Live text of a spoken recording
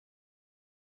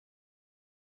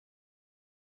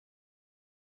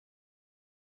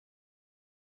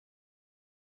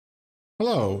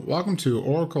Hello, welcome to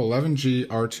Oracle 11g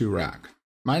R2 Rack.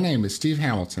 My name is Steve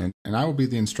Hamilton, and I will be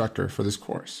the instructor for this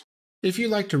course. If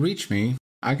you'd like to reach me,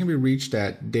 I can be reached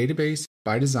at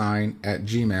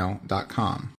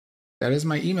databasebydesign@gmail.com. That is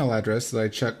my email address that I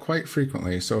check quite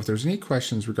frequently, so if there's any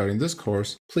questions regarding this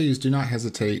course, please do not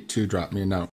hesitate to drop me a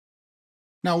note.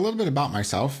 Now, a little bit about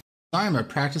myself. I am a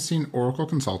practicing Oracle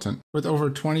consultant with over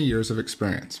 20 years of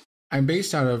experience. I'm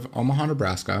based out of Omaha,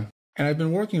 Nebraska, and I've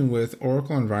been working with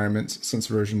Oracle environments since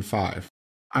version 5.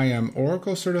 I am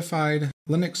Oracle certified,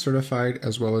 Linux certified,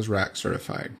 as well as Rack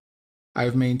certified. I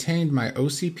have maintained my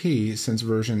OCP since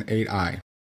version 8i.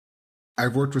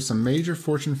 I've worked with some major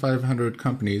Fortune 500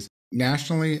 companies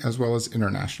nationally as well as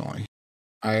internationally.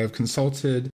 I have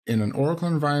consulted in an Oracle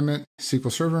environment,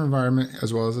 SQL Server environment,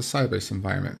 as well as a Sybase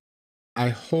environment. I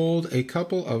hold a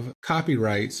couple of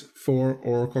copyrights for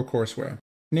Oracle courseware,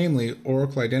 namely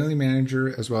Oracle Identity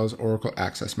Manager as well as Oracle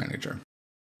Access Manager.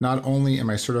 Not only am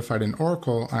I certified in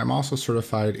Oracle, I am also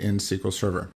certified in SQL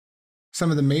Server.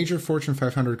 Some of the major Fortune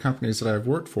 500 companies that I've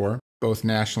worked for, both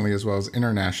nationally as well as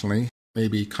internationally, may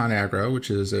be Conagra,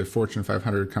 which is a Fortune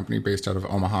 500 company based out of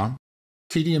Omaha,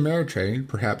 TD Ameritrade,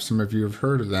 perhaps some of you have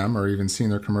heard of them or even seen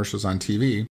their commercials on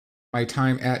TV. My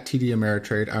time at TD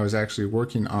Ameritrade, I was actually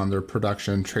working on their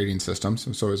production trading systems,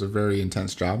 so it was a very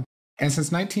intense job. And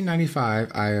since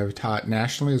 1995, I have taught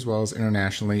nationally as well as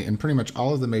internationally in pretty much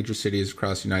all of the major cities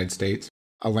across the United States: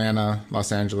 Atlanta,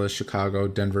 Los Angeles, Chicago,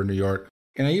 Denver, New York,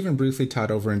 and I even briefly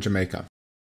taught over in Jamaica.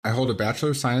 I hold a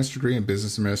Bachelor of Science degree in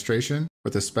Business Administration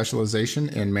with a specialization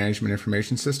in Management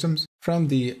Information Systems from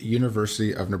the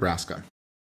University of Nebraska.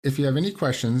 If you have any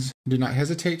questions, do not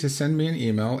hesitate to send me an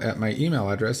email at my email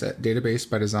address at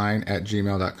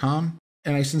databasebydesign@gmail.com,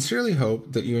 and I sincerely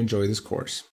hope that you enjoy this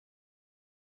course.